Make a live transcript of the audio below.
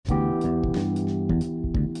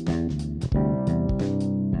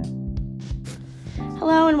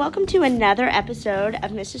welcome to another episode of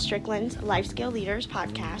Mrs. Strickland's Life Skill Leaders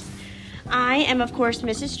podcast. I am, of course,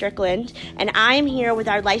 Mrs. Strickland, and I am here with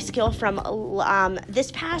our life skill from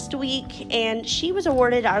this past week, and she was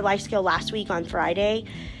awarded our life skill last week on Friday,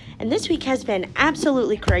 and this week has been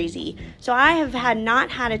absolutely crazy. So I have not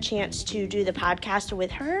had a chance to do the podcast with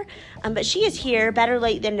her, but she is here, better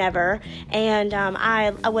late than never, and I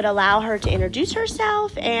would allow her to introduce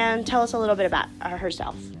herself and tell us a little bit about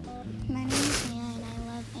herself. My name is Anna, and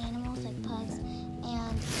I love animals like pugs,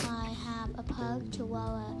 and I have a pug,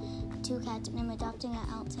 Chihuahua, 2 cats, and I'm adopting an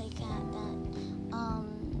outside cat that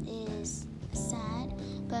is sad,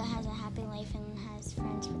 but has a happy life and has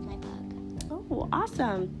friends with my pug. Oh,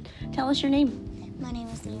 awesome. Tell us your name. My name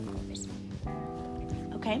is Leah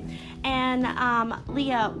Culberson. Okay. And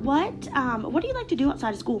Leah, what do you like to do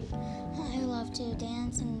outside of school? I love to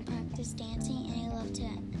dance and practice dancing, and I love to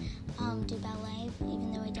do ballet,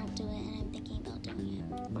 even though I don't do it, and I'm thinking about doing it.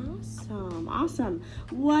 Awesome.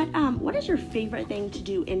 What is your favorite thing to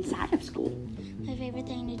do inside of school? My favorite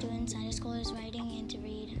thing to do inside of school is writing and to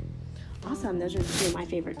read. Awesome. Those are 2 of my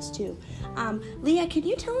favorites too. Leah, can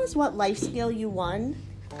you tell us what life skill you won?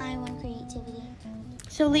 I won creativity.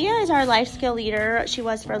 So Leah is our life skill leader. She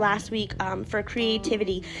was for last week for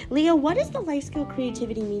creativity. Leah, what does the life skill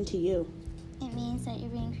creativity mean to you? It means that you're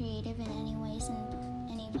being creative in any ways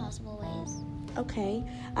and any possible ways. Okay.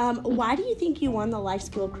 Why do you think you won the life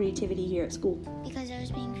skill creativity here at school? Because I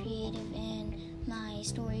was being creative in my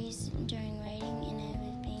stories during writing, and I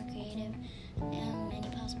was being creative in any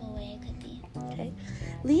possible way I could be. Okay.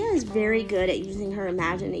 Leah is very good at using her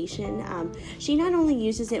imagination. She not only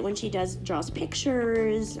uses it when she draws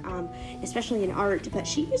pictures, especially in art, but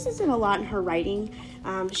she uses it a lot in her writing.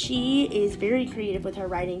 She is very creative with her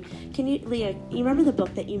writing. Leah, you remember the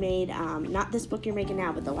book that you made? Not this book you're making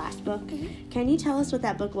now, but the last book? Mm-hmm. Can you tell us what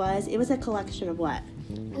that book was? It was a collection of what?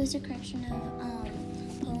 It was a collection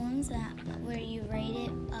of poems where you write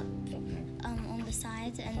it up on the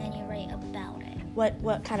sides, and then you write about it.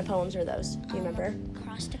 What kind of poems are those? Do you remember?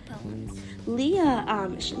 Acrostic poems. Leah,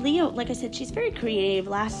 like I said, she's very creative.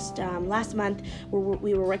 Last month,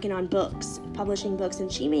 we were working on publishing books,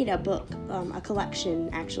 and she made a book, a collection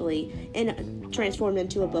actually, and transformed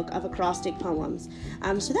into a book of acrostic poems.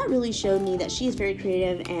 So that really showed me that she is very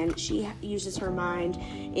creative, and she uses her mind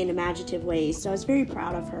in imaginative ways. So I was very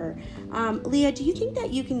proud of her. Leah, do you think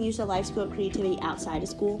that you can use the life skill of creativity outside of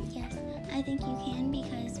school? Yes, I think you can,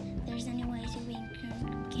 because there's any ways you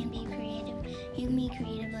can be creative. You can be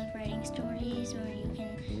creative like writing stories, or you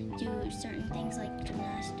can do certain things like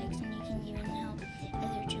gymnastics, and you can even help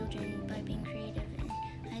other children by being creative. And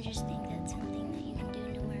I just think that's something that you can do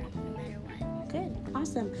no matter what. Good.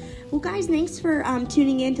 Awesome. Well, guys, thanks for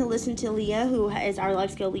tuning in to listen to Leah, who is our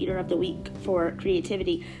life skill leader of the week for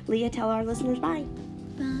creativity. Leah, tell our listeners bye.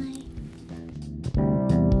 Bye.